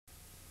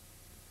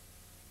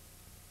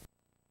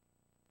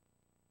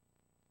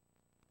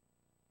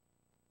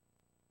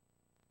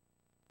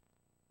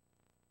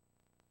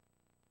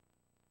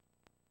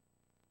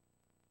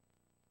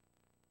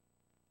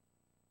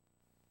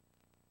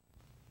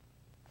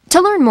To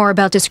learn more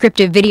about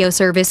descriptive video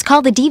service,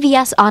 call the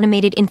DVS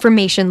Automated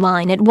Information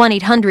Line at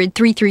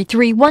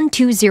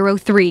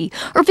 1-800-333-1203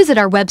 or visit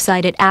our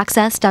website at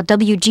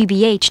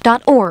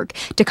access.wgbh.org.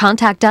 To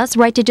contact us,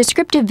 write to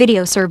Descriptive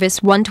Video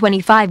Service,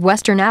 125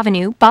 Western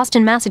Avenue,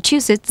 Boston,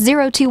 Massachusetts,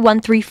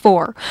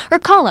 02134, or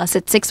call us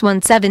at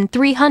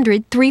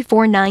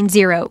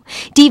 617-300-3490.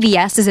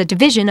 DVS is a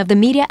division of the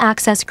Media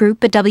Access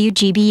Group at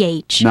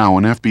WGBH. Now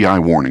an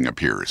FBI warning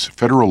appears.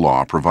 Federal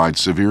law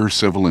provides severe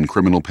civil and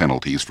criminal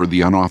penalties for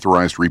the unauthorized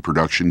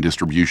reproduction,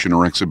 distribution,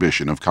 or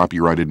exhibition of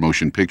copyrighted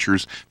motion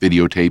pictures,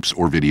 videotapes,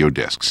 or video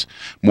discs.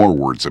 More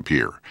words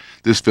appear.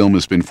 This film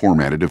has been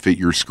formatted to fit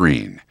your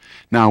screen.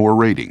 Now a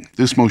rating.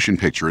 This motion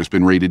picture has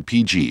been rated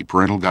PG,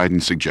 parental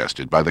guidance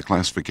suggested by the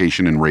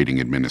Classification and Rating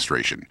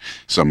Administration.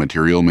 Some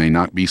material may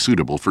not be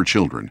suitable for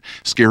children.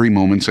 Scary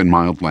moments and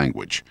mild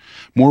language.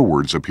 More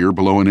words appear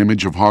below an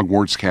image of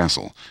Hogwarts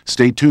Castle.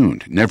 Stay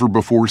tuned. Never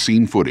before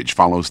seen footage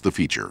follows the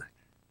feature.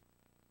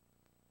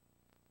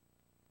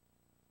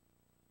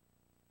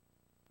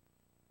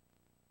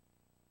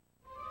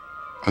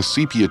 A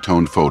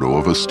sepia-toned photo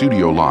of a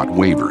studio lot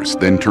wavers,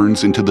 then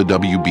turns into the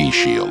WB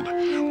shield.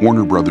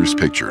 Warner Brothers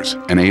Pictures,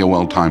 an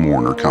AOL Time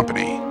Warner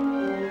company.